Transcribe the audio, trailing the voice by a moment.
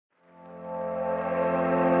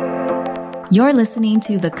You're listening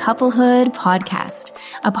to the Couplehood Podcast,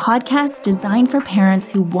 a podcast designed for parents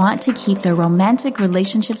who want to keep their romantic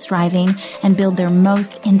relationships thriving and build their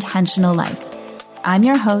most intentional life. I'm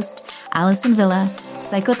your host, Allison Villa,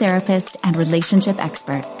 psychotherapist and relationship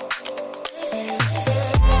expert.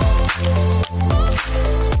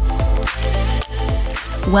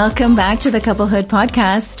 Welcome back to the Couplehood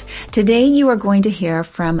Podcast. Today you are going to hear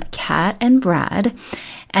from Kat and Brad,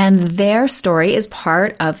 and their story is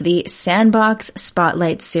part of the Sandbox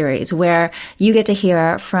Spotlight series, where you get to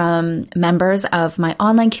hear from members of my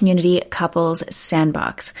online community, Couples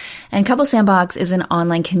Sandbox. And Couples Sandbox is an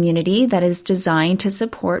online community that is designed to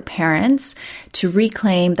support parents to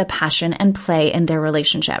reclaim the passion and play in their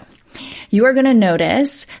relationship. You are going to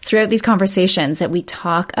notice throughout these conversations that we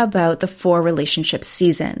talk about the 4 relationship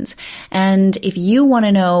seasons. And if you want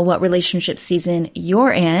to know what relationship season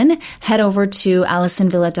you're in, head over to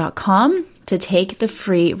AllisonVilla.com to take the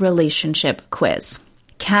free relationship quiz.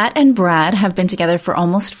 Kat and Brad have been together for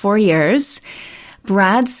almost 4 years.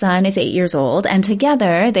 Brad's son is 8 years old, and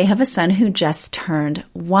together they have a son who just turned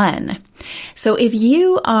 1. So if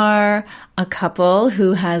you are a couple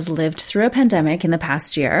who has lived through a pandemic in the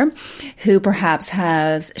past year, who perhaps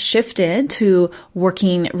has shifted to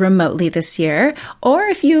working remotely this year, or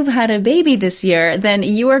if you've had a baby this year, then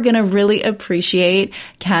you are going to really appreciate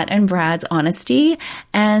Kat and Brad's honesty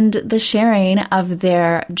and the sharing of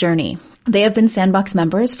their journey. They have been Sandbox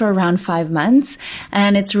members for around 5 months,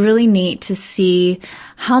 and it's really neat to see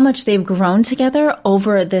how much they've grown together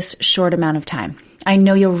over this short amount of time. I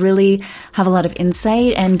know you'll really have a lot of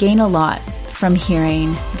insight and gain a lot from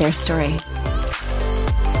hearing their story.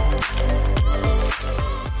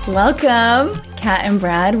 Welcome, Kat and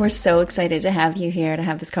Brad. We're so excited to have you here to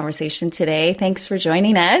have this conversation today. Thanks for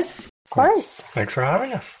joining us. Of course. Thanks for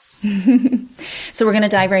having us. So we're going to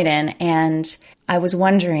dive right in, and I was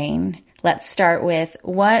wondering, let's start with,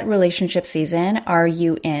 what relationship season are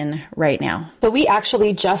you in right now? So we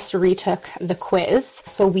actually just retook the quiz.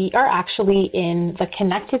 So we are actually in the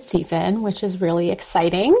connected season, which is really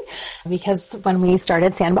exciting because when we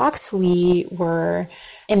started Sandbox, we were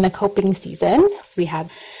in the coping season. So we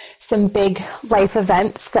had some big life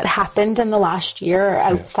events that happened in the last year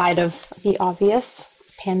outside of the obvious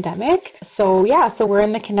pandemic. So we're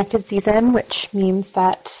in the connected season, which means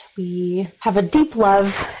that we have a deep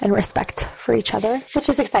love and respect for each other, which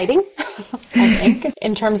is exciting, I think.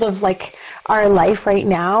 In terms of like our life right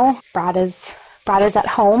now, Brad is at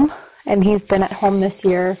home, and he's been at home this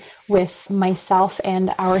year with myself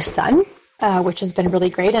and our son, which has been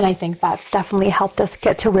really great. And I think that's definitely helped us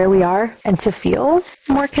get to where we are and to feel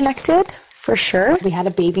more connected. For sure. We had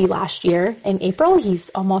a baby last year in April. He's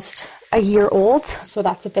almost a year old. So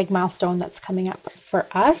that's a big milestone that's coming up for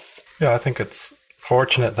us. Yeah, I think it's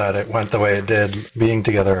fortunate that it went the way it did. Being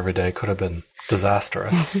together every day could have been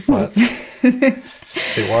disastrous, but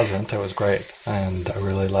it wasn't. It was great. And it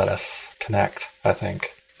really let us connect, I think.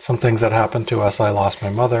 Some things that happened to us, I lost my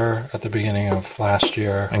mother at the beginning of last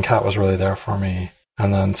year, and Kat was really there for me.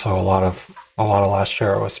 And then so a lot of last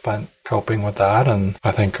year was spent coping with that, and I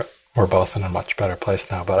think we're both in a much better place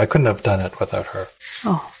now, but I couldn't have done it without her.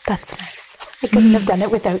 Oh, that's nice. I couldn't have done it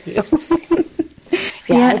without you.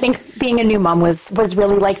 Yeah, I think being a new mom was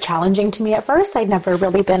really like challenging to me at first. I'd never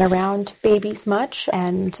really been around babies much,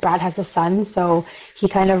 and Brad has a son, so he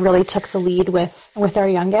kind of really took the lead with our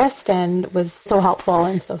youngest and was so helpful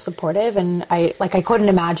and so supportive. And I couldn't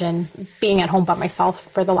imagine being at home by myself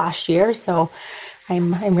for the last year. So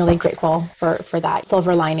I'm really grateful for that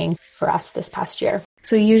silver lining for us this past year.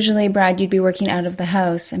 So usually, Brad, you'd be working out of the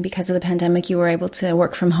house, and because of the pandemic, you were able to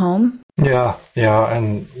work from home? Yeah.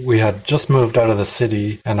 And we had just moved out of the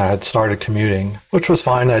city, and I had started commuting, which was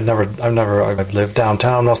fine. I've lived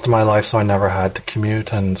downtown most of my life, so I never had to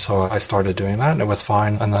commute. And so I started doing that, and it was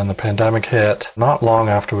fine. And then the pandemic hit not long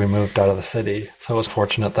after we moved out of the city. So it was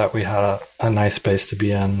fortunate that we had a nice space to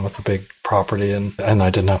be in with a big property, and I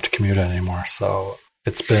didn't have to commute anymore. So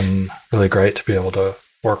it's been really great to be able to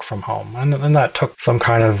work from home. And that took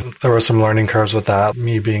there were some learning curves with that.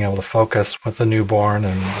 Me being able to focus with the newborn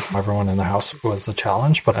and everyone in the house was a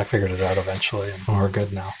challenge, but I figured it out eventually, and we're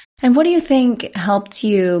good now. And what do you think helped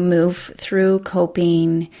you move through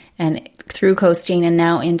coping and through coasting and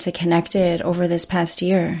now into connected over this past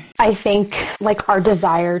year? I think like our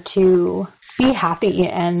desire to be happy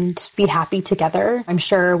and be happy together. I'm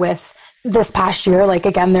sure with this past year, like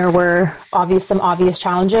again, there were some obvious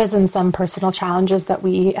challenges and some personal challenges that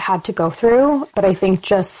we had to go through. But I think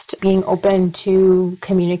just being open to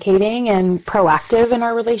communicating and proactive in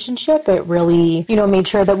our relationship, it really, made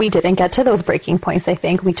sure that we didn't get to those breaking points. I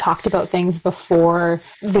think we talked about things before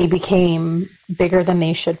they became bigger than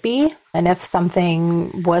they should be. And if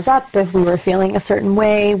something was up, if we were feeling a certain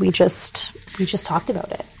way, we just talked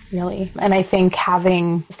about it. Really. And I think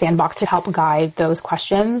having Sandbox to help guide those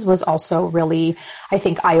questions was also really, I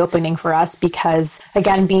think, eye-opening for us because,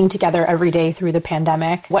 again, being together every day through the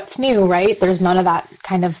pandemic, what's new, right? There's none of that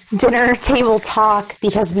kind of dinner table talk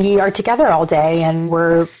because we are together all day and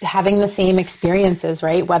we're having the same experiences,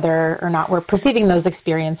 right? Whether or not we're perceiving those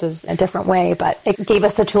experiences a different way, but it gave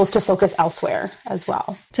us the tools to focus elsewhere as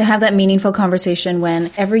well. To have that meaningful conversation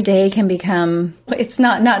when every day can become, it's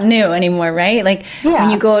not new anymore, right? Like when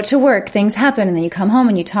you go to work, things happen and then you come home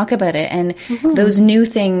and you talk about it. And those new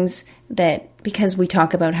things that, because we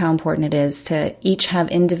talk about how important it is to each have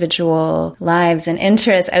individual lives and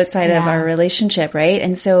interests outside of our relationship, right?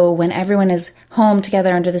 And so when everyone is home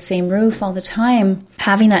together under the same roof all the time,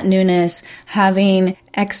 having that newness, having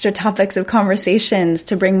extra topics of conversations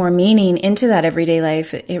to bring more meaning into that everyday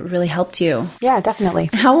life, it really helped you. Yeah,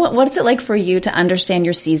 definitely. What's it like for you to understand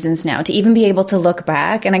your seasons now, to even be able to look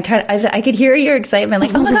back? And I could hear your excitement,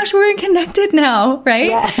 like, oh my gosh, we're connected now,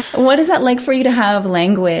 right? Yeah. What is that like for you to have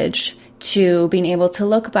language to being able to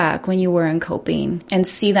look back when you were in coping and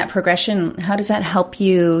see that progression? How does that help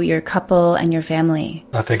you, your couple, and your family?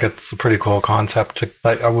 I think it's a pretty cool concept.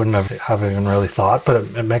 I wouldn't have even really thought, but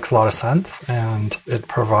it makes a lot of sense and it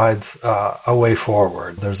provides a way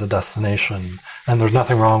forward. There's a destination and there's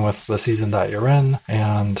nothing wrong with the season that you're in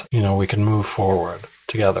and, we can move forward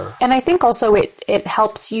together. And I think also it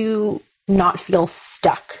helps you not feel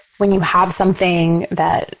stuck when you have something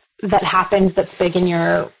that happens that's big in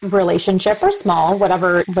your relationship or small,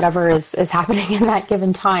 whatever is happening in that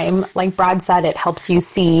given time. Like Brad said, it helps you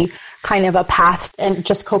see kind of a path and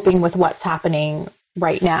just coping with what's happening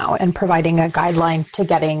right now and providing a guideline to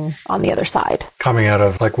getting on the other side. Coming out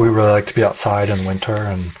of, we really like to be outside in winter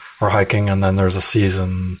and we're hiking and then there's a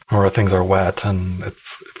season where things are wet and it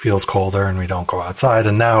feels colder and we don't go outside.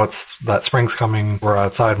 And now it's that spring's coming. We're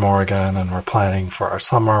outside more again and we're planning for our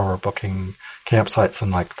summer. We're booking campsites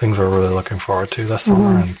and things we're really looking forward to this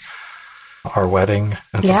summer and our wedding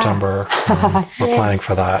in September. We're planning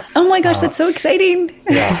for that. Oh my gosh, that's so exciting.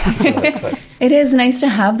 Yeah, it's really exciting. It is nice to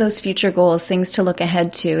have those future goals, things to look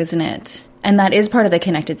ahead to, isn't it? And that is part of the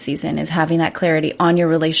connected season, is having that clarity on your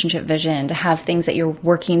relationship vision, to have things that you're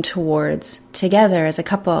working towards together as a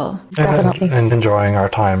couple. Definitely. And enjoying our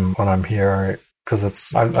time when I'm here.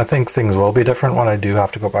 Because I think things will be different when I do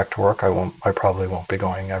have to go back to work. I probably won't be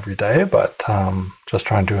going every day, but just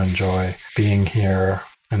trying to enjoy being here,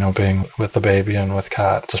 being with the baby and with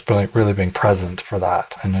Kat, just really being present for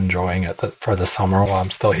that and enjoying it for the summer while I'm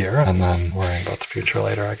still here and then worrying about the future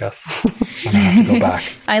later, I guess, when I have to go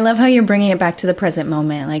back. I love how you're bringing it back to the present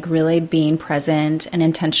moment, like really being present and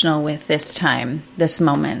intentional with this time, this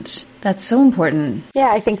moment. That's so important. Yeah,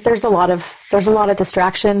 I think there's a lot of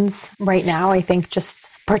distractions right now. I think just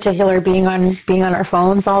particular being on our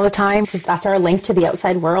phones all the time, because that's our link to the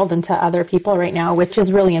outside world and to other people right now, which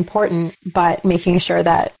is really important. But making sure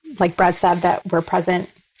that, like Brad said, that we're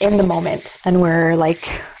present in the moment and we're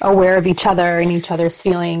aware of each other and each other's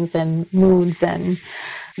feelings and moods and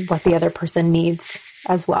what the other person needs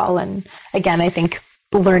as well. And again, I think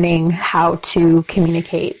learning how to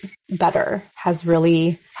communicate better has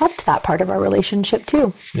really helped that part of our relationship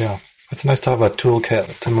too. Yeah. It's nice to have a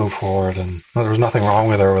toolkit to move forward, and there's nothing wrong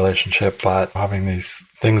with our relationship, but having these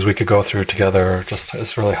things we could go through together just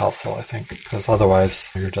is really helpful, I think, because otherwise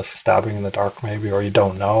you're just stabbing in the dark maybe, or you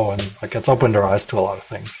don't know, and it's opened our eyes to a lot of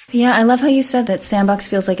things. Yeah, I love how you said that Sandbox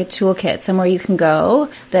feels like a toolkit, somewhere you can go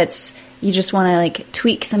that's you just want to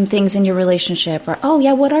tweak some things in your relationship, or, oh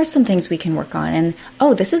yeah, what are some things we can work on? And,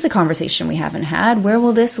 oh, this is a conversation we haven't had. Where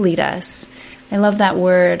will this lead us? I love that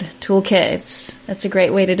word, toolkit. That's a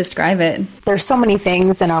great way to describe it. There's so many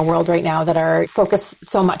things in our world right now that are focused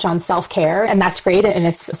so much on self-care, and that's great.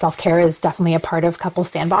 And self-care is definitely a part of Couple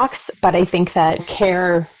Sandbox. But I think that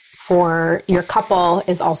care for your couple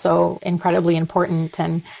is also incredibly important.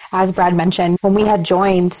 And as Brad mentioned, when we had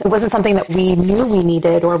joined, it wasn't something that we knew we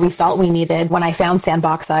needed or we felt we needed. When I found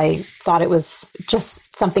Sandbox, I thought it was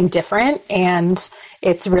just something different. And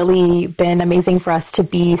it's really been amazing for us to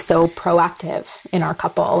be so proactive in our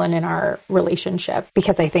couple and in our relationship,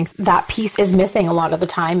 because I think that piece is missing a lot of the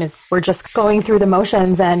time. Is we're just going through the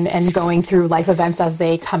motions and going through life events as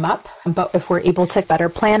they come up. But if we're able to better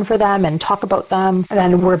plan for them and talk about them,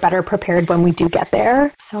 then we're better prepared when we do get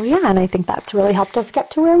there. So yeah, and I think that's really helped us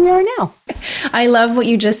get to where we are now. I love what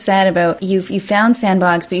you just said about you found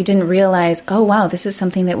Sandbox, but you didn't realize, oh wow, this is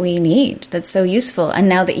something that we need. That's so useful. And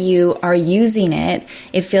now that you are using it,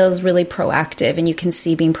 it feels really proactive, and you can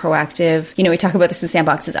see being proactive. You know, we talk about this in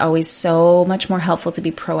Sandbox. It's always so much more helpful to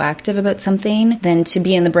be proactive about something than to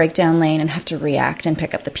be in the breakdown lane and have to react and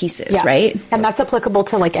pick up the pieces, right? And that's applicable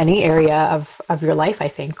to like any area of your life, I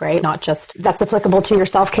think, right? Not just, that's applicable to your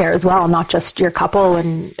self-care as well, not just your couple,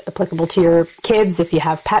 and applicable to your kids, if you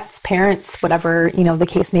have pets, parents, whatever, you know, the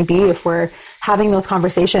case may be. If we're having those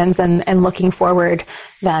conversations and looking forward,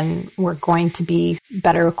 then we're going to be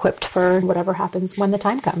better equipped for whatever happens when the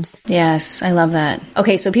time comes. Yes, I love that.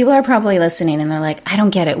 Okay, so people are probably listening and they're like, I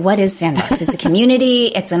don't get it. What is Sandbox? It's a community.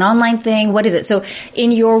 It's an online thing. What is it? So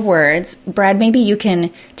in your words, Brad, maybe you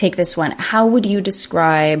can take this one. How would you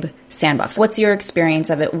describe Sandbox? What's your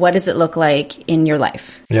experience of it? What does it look like in your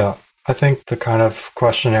life? Yeah. I think the kind of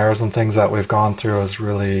questionnaires and things that we've gone through is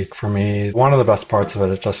really, for me, one of the best parts of it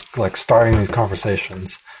is just like starting these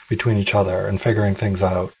conversations between each other and figuring things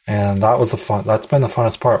out. And that was that's been the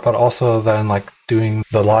funnest part. But also then like doing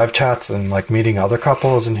the live chats and like meeting other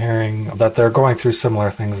couples and hearing that they're going through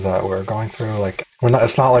similar things that we're going through. Like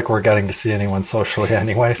it's not like we're getting to see anyone socially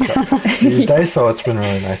anyway these days. So it's been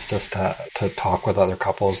really nice just to talk with other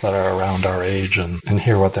couples that are around our age and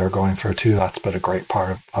hear what they're going through too. That's been a great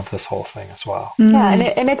part of this whole thing as well. Yeah.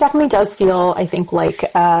 And it definitely does feel, I think, like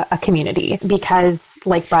a community, because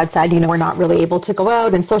like Brad said, you know, we're not really able to go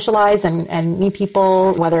out and socialize and meet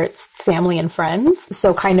people, whether it's family and friends.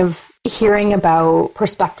 So kind of hearing about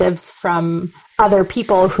perspectives from other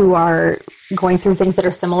people who are going through things that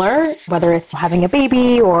are similar, whether it's having a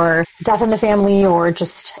baby or death in the family or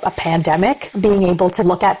just a pandemic, being able to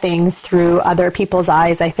look at things through other people's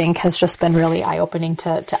eyes, I think has just been really eye-opening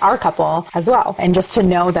to our couple as well. And just to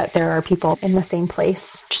know that there are people in the same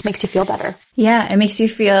place just makes you feel better. Yeah, it makes you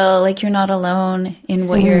feel like you're not alone in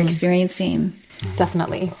what you're experiencing.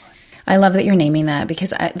 Definitely. I love that you're naming that,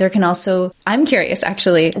 because there can also, I'm curious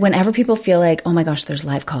actually, whenever people feel like, oh my gosh, there's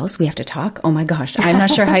live calls, we have to talk. Oh my gosh, I'm not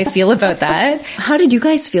sure how I feel about that. How did you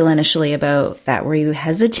guys feel initially about that? Were you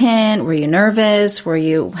hesitant? Were you nervous?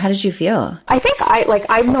 How did you feel? I think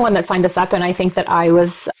I'm the one that signed us up, and I think that I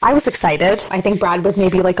was excited. I think Brad was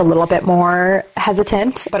maybe like a little bit more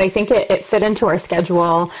hesitant, but I think it fit into our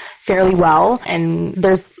schedule fairly well. And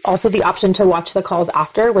there's also the option to watch the calls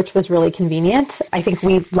after, which was really convenient. I think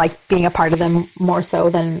we like being a part of them more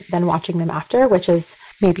so than watching them after, which is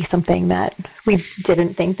maybe something that we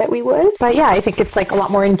didn't think that we would. But yeah, I think it's like a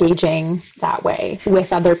lot more engaging that way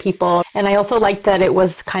with other people. And I also liked that it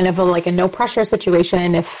was kind of like a no pressure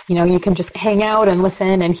situation. If, you know, you can just hang out and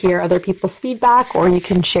listen and hear other people's feedback, or you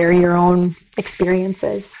can share your own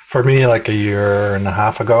experiences. For me, like a year and a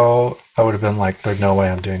half ago, I would have been like, there's no way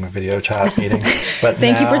I'm doing a video chat meeting. But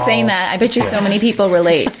thank you for saying that. I bet you so many people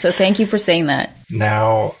relate. So thank you for saying that.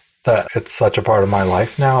 Now that it's such a part of my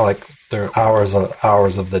life now, like there are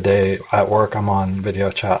hours of the day at work, I'm on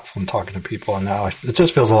video chats and talking to people, and now it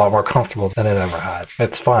just feels a lot more comfortable than it ever had.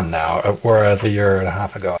 It's fun now, whereas a year and a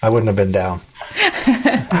half ago, I wouldn't have been down.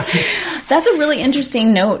 That's a really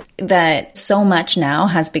interesting note, that so much now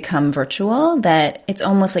has become virtual that it's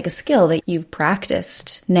almost like a skill that you've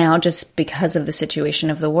practiced now just because of the situation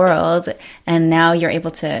of the world. And now you're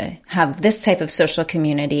able to have this type of social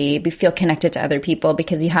community, feel connected to other people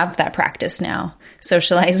because you have that practice now,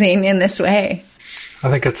 socializing in this way. I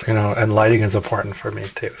think it's, and lighting is important for me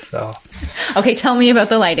too, so. Okay, tell me about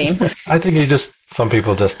the lighting. I think some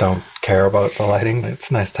people just don't care about the lighting. It's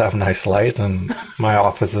nice to have nice light, and my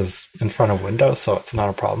office is in front of windows, so it's not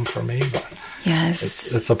a problem for me, but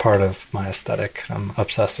yes, it's a part of my aesthetic. I'm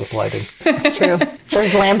obsessed with lighting. It's true.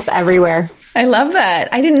 There's lamps everywhere. I love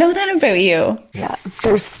that. I didn't know that about you. Yeah.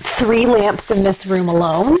 There's 3 lamps in this room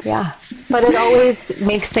alone. Yeah. But it always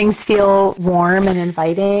makes things feel warm and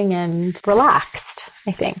inviting and relaxed,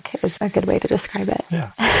 I think is a good way to describe it.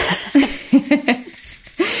 Yeah.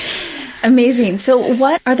 Amazing.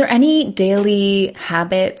 So are there any daily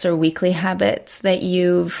habits or weekly habits that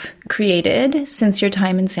you've created since your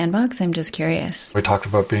time in Sandbox? I'm just curious. We talked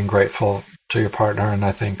about being grateful to your partner, and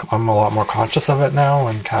I think I'm a lot more conscious of it now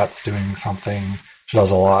when Kat's doing something. She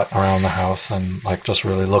does a lot around the house, and like just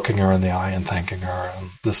really looking her in the eye and thanking her. And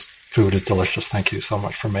this food is delicious. Thank you so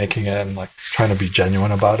much for making it, and like trying to be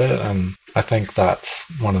genuine about it. And I think that's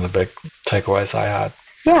one of the big takeaways I had.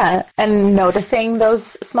 Yeah, and noticing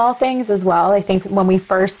those small things as well. I think when we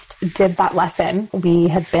first did that lesson, we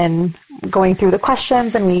had been going through the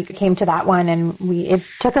questions and we came to that one, and it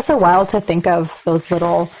took us a while to think of those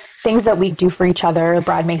little things that we do for each other.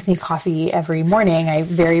 Brad makes me coffee every morning. I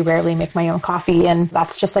very rarely make my own coffee, and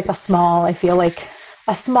that's just like a small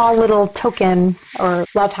little token or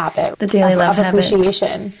love habit. The daily love habits.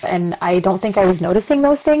 Appreciation. And I don't think I was noticing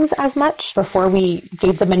those things as much before we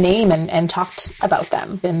gave them a name and talked about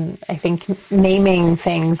them. And I think naming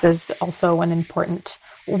things is also an important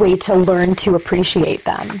way to learn to appreciate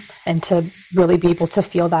them and to really be able to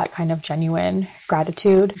feel that kind of genuine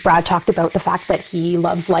gratitude. Brad talked about the fact that he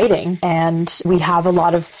loves lighting, and we have a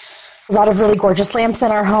lot of really gorgeous lamps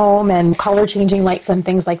in our home and color changing lights and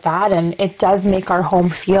things like that. And it does make our home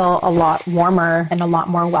feel a lot warmer and a lot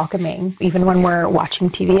more welcoming. Even when we're watching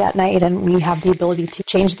TV at night and we have the ability to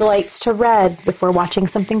change the lights to red if we're watching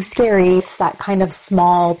something scary, it's that kind of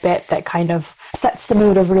small bit that kind of sets the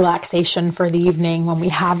mood of relaxation for the evening when we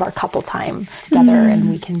have our couple time together and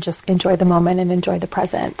we can just enjoy the moment and enjoy the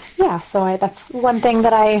present. Yeah, so that's one thing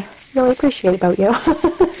that I really appreciate about you.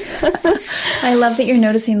 I love that you're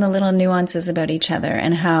noticing the little nuances about each other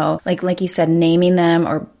and how, like you said, naming them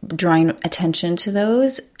or drawing attention to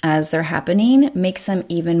those as they're happening makes them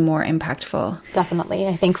even more impactful. Definitely.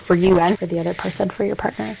 I think for you and for the other person, for your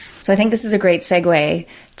partner. So I think this is a great segue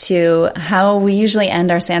to how we usually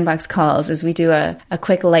end our Sandbox calls, is we do a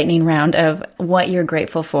quick lightning round of what you're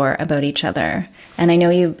grateful for about each other. And I know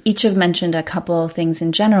you each have mentioned a couple things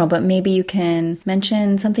in general, but maybe you can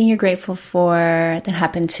mention something you're grateful for that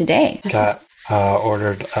happened today. Kat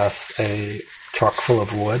ordered us a truck full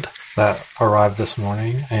of wood that arrived this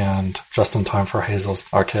morning, and just in time for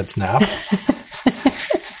our kid's nap.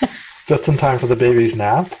 Just in time for the baby's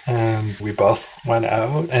nap, and we both went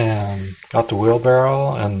out and got the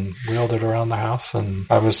wheelbarrow and wheeled it around the house, and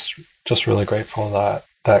I was just really grateful that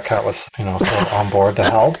Kat was, so on board to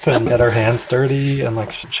help and get her hands dirty,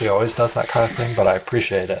 and she always does that kind of thing, but I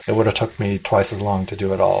appreciate it. It would have took me twice as long to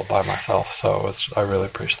do it all by myself, so I really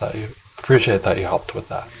appreciate that you helped with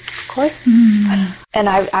that. Of course. And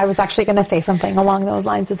I was actually going to say something along those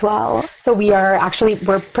lines as well. So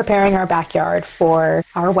we're preparing our backyard for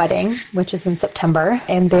our wedding, which is in September,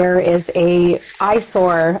 and there is a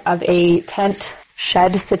eyesore of a tent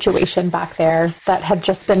shed situation back there that had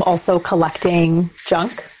just been also collecting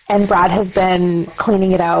junk. And Brad has been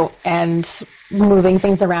cleaning it out and moving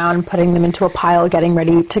things around, putting them into a pile, getting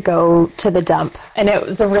ready to go to the dump. And it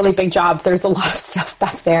was a really big job. There's a lot of stuff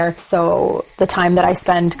back there. So the time that I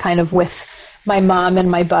spend kind of with my mom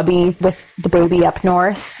and my bubby with the baby up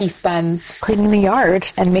north, he spends cleaning the yard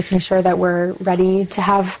and making sure that we're ready to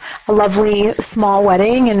have a lovely small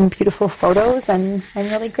wedding and beautiful photos. And I'm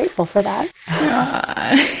really grateful for that.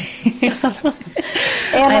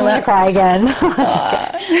 And I'm going to cry again. Just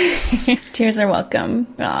kidding. Tears are welcome.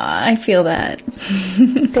 I feel that.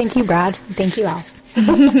 Thank you, Brad. Thank you, Alice.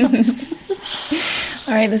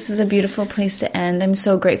 All right, this is a beautiful place to end. I'm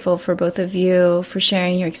so grateful for both of you for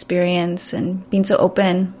sharing your experience and being so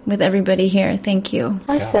open with everybody here. Thank you.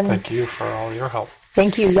 Awesome. Yeah, thank you for all your help.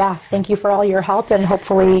 Thank you. Yeah, thank you for all your help, and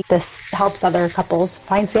hopefully this helps other couples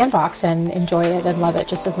find Sandbox and enjoy it and love it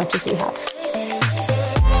just as much as we have.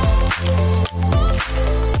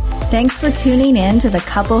 Thanks for tuning in to the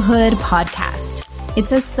Couplehood Podcast. It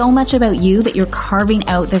says so much about you that you're carving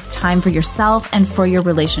out this time for yourself and for your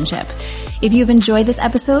relationship. If you've enjoyed this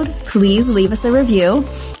episode, please leave us a review.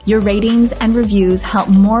 Your ratings and reviews help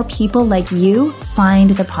more people like you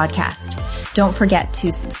find the podcast. Don't forget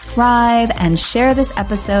to subscribe and share this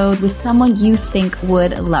episode with someone you think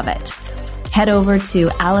would love it. Head over to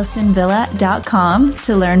AlisonVilla.com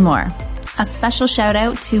to learn more. A special shout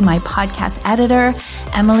out to my podcast editor,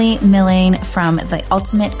 Emily Millane from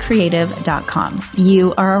theultimatecreative.com.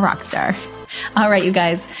 You are a rock star. All right, you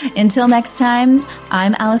guys. Until next time,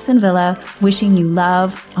 I'm Alison Villa, wishing you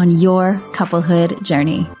love on your couplehood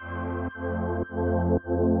journey.